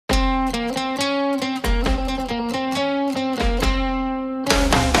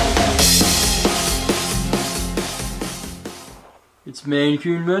It's Maine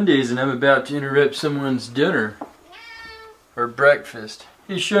Coon Mondays and I'm about to interrupt someone's dinner or breakfast.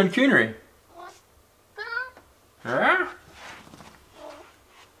 It's Sean Coonery. Huh?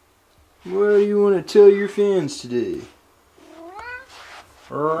 What do you want to tell your fans today?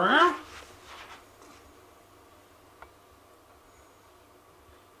 Huh?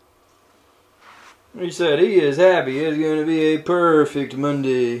 He said he is happy. It's going to be a perfect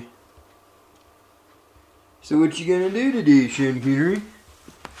Monday. So what you gonna do today, Sean Coonery?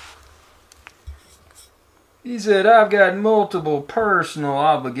 He said, I've got multiple personal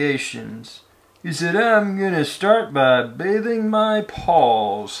obligations. He said, I'm gonna start by bathing my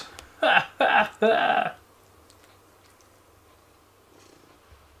paws.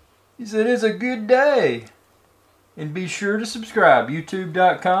 He said, it's a good day. And be sure to subscribe,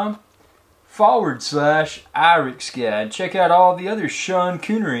 youtube.com/IrixGuy. And check out all the other Sean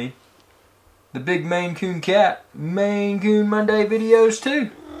Coonery, the big Maine Coon Cat, Maine Coon Monday videos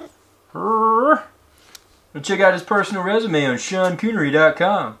too. And check out his personal resume on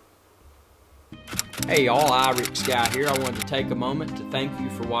SeanCoonery.com. Hey y'all, IrixGuy here. I wanted to take a moment to thank you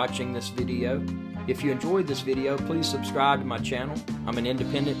for watching this video. If you enjoyed this video, please subscribe to my channel. I'm an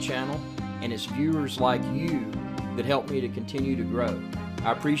independent channel, and it's viewers like you that help me to continue to grow.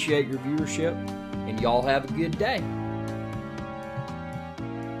 I appreciate your viewership, and y'all have a good day.